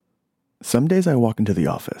Some days I walk into the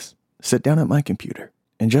office, sit down at my computer,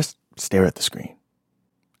 and just stare at the screen.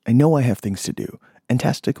 I know I have things to do and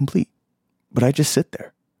tasks to complete, but I just sit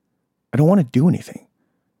there. I don't want to do anything.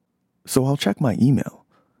 So I'll check my email,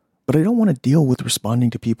 but I don't want to deal with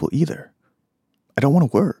responding to people either. I don't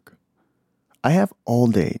want to work. I have all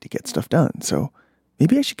day to get stuff done, so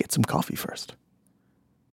maybe I should get some coffee first.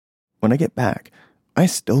 When I get back, I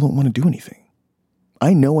still don't want to do anything.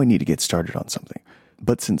 I know I need to get started on something,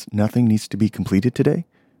 but since nothing needs to be completed today,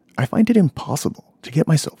 I find it impossible to get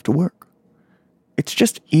myself to work. It's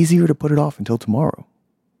just easier to put it off until tomorrow.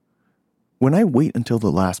 When I wait until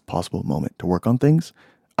the last possible moment to work on things,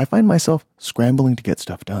 I find myself scrambling to get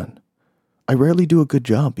stuff done. I rarely do a good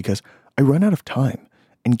job because I run out of time,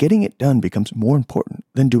 and getting it done becomes more important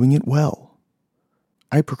than doing it well.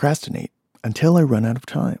 I procrastinate until I run out of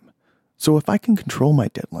time. So if I can control my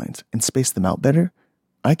deadlines and space them out better,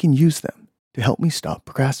 I can use them to help me stop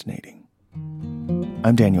procrastinating.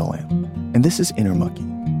 I'm Daniel Lamb, and this is Inner Monkey.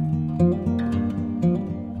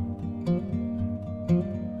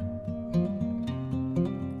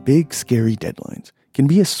 Big, scary deadlines can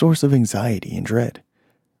be a source of anxiety and dread,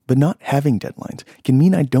 but not having deadlines can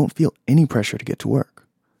mean I don't feel any pressure to get to work.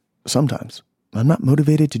 Sometimes I'm not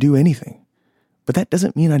motivated to do anything, but that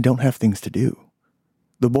doesn't mean I don't have things to do.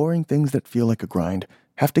 The boring things that feel like a grind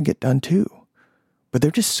have to get done too, but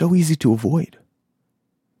they're just so easy to avoid.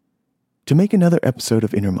 To make another episode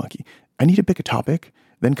of Inner Monkey, I need to pick a topic,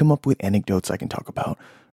 then come up with anecdotes I can talk about.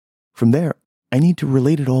 From there, I need to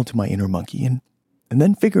relate it all to my inner monkey and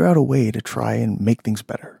then figure out a way to try and make things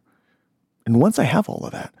better. And once I have all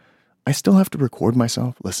of that, I still have to record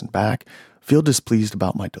myself, listen back, feel displeased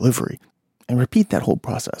about my delivery, and repeat that whole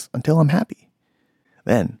process until I'm happy.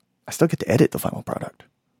 Then, I still get to edit the final product.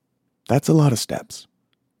 That's a lot of steps.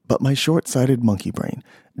 But my short-sighted monkey brain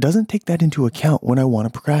doesn't take that into account when I want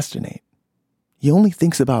to procrastinate. He only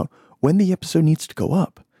thinks about when the episode needs to go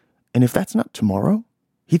up, and if that's not tomorrow,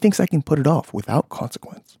 he thinks I can put it off without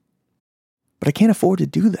consequence. But I can't afford to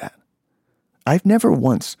do that. I've never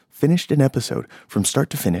once finished an episode from start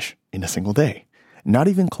to finish in a single day, not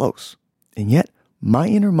even close. And yet, my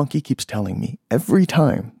inner monkey keeps telling me every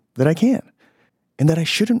time that I can, and that I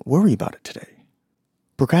shouldn't worry about it today.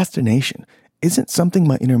 Procrastination isn't something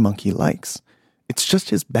my inner monkey likes. It's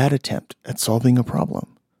just his bad attempt at solving a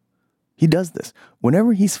problem. He does this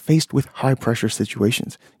whenever he's faced with high-pressure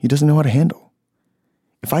situations he doesn't know how to handle.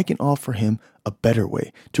 If I can offer him a better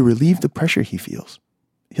way to relieve the pressure he feels,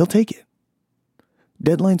 he'll take it.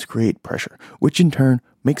 Deadlines create pressure, which in turn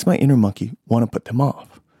makes my inner monkey want to put them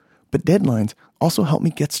off. But deadlines also help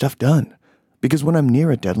me get stuff done, because when I'm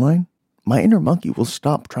near a deadline, my inner monkey will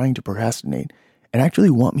stop trying to procrastinate and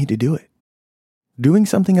actually want me to do it. Doing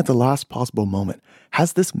something at the last possible moment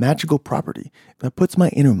has this magical property that puts my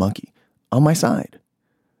inner monkey on my side.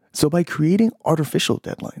 So by creating artificial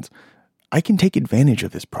deadlines, I can take advantage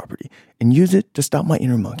of this property and use it to stop my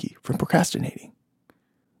inner monkey from procrastinating.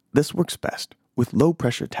 This works best with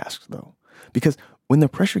low-pressure tasks, though, because when the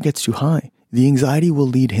pressure gets too high, the anxiety will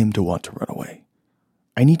lead him to want to run away.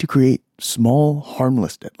 I need to create small,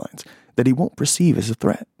 harmless deadlines that he won't perceive as a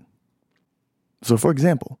threat. So for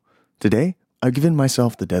example, today, I've given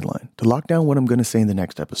myself the deadline to lock down what I'm going to say in the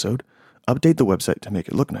next episode, update the website to make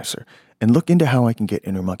it look nicer, and look into how I can get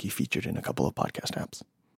Inner Monkey featured in a couple of podcast apps.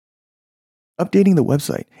 Updating the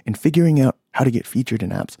website and figuring out how to get featured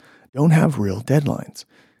in apps don't have real deadlines,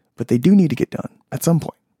 but they do need to get done at some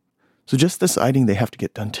point. So just deciding they have to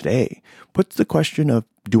get done today puts the question of,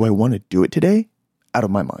 do I want to do it today, out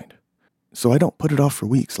of my mind, so I don't put it off for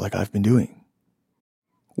weeks like I've been doing.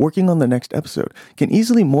 Working on the next episode can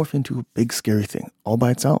easily morph into a big scary thing all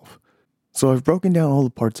by itself. So I've broken down all the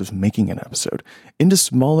parts of making an episode into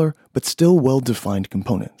smaller but still well-defined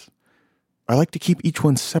components. I like to keep each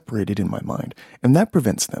one separated in my mind, and that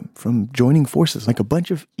prevents them from joining forces like a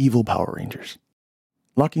bunch of evil Power Rangers.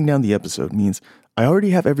 Locking down the episode means I already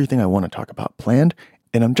have everything I want to talk about planned,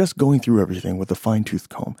 and I'm just going through everything with a fine-tooth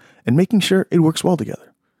comb and making sure it works well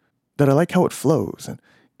together. That I like how it flows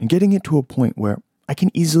and getting it to a point where I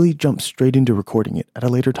can easily jump straight into recording it at a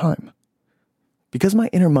later time. Because my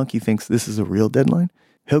inner monkey thinks this is a real deadline,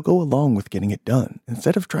 he'll go along with getting it done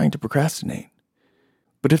instead of trying to procrastinate.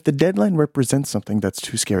 But if the deadline represents something that's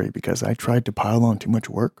too scary because I tried to pile on too much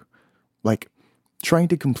work, like trying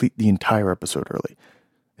to complete the entire episode early,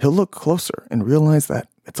 he'll look closer and realize that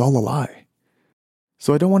it's all a lie.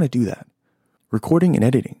 So I don't want to do that. Recording and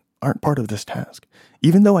editing aren't part of this task.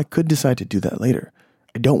 Even though I could decide to do that later,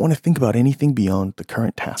 I don't want to think about anything beyond the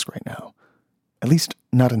current task right now. At least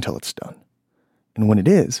not until it's done. And when it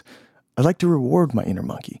is, I like to reward my inner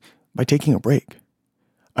monkey by taking a break.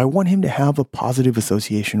 I want him to have a positive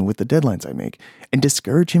association with the deadlines I make and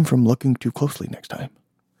discourage him from looking too closely next time.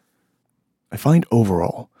 I find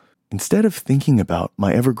overall, instead of thinking about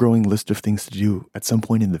my ever-growing list of things to do at some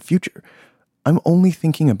point in the future, I'm only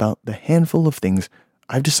thinking about the handful of things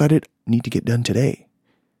I've decided need to get done today.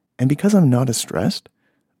 And because I'm not as stressed,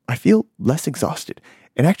 I feel less exhausted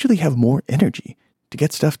and actually have more energy to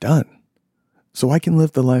get stuff done, so I can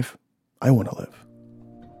live the life I want to live.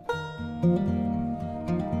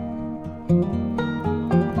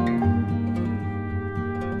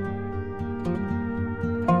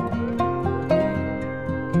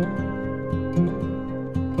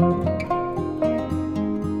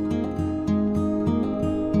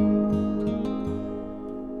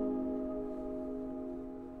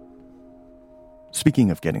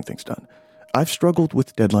 Speaking of getting things done, I've struggled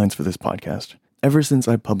with deadlines for this podcast ever since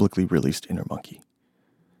I publicly released Inner Monkey.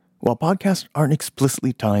 While podcasts aren't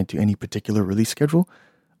explicitly tied to any particular release schedule,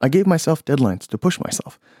 I gave myself deadlines to push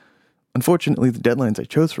myself. Unfortunately, the deadlines I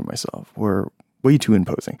chose for myself were way too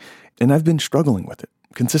imposing, and I've been struggling with it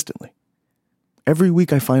consistently. Every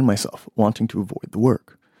week I find myself wanting to avoid the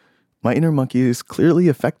work. My inner monkey is clearly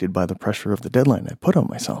affected by the pressure of the deadline I put on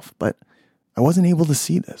myself, but I wasn't able to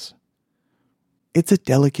see this. It's a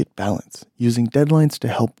delicate balance, using deadlines to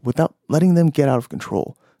help without letting them get out of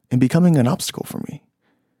control and becoming an obstacle for me.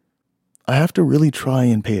 I have to really try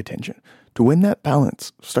and pay attention to when that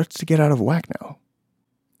balance starts to get out of whack now.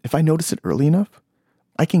 If I notice it early enough,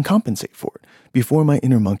 I can compensate for it before my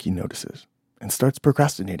inner monkey notices and starts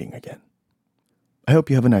procrastinating again. I hope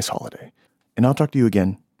you have a nice holiday, and I'll talk to you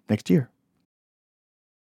again next year.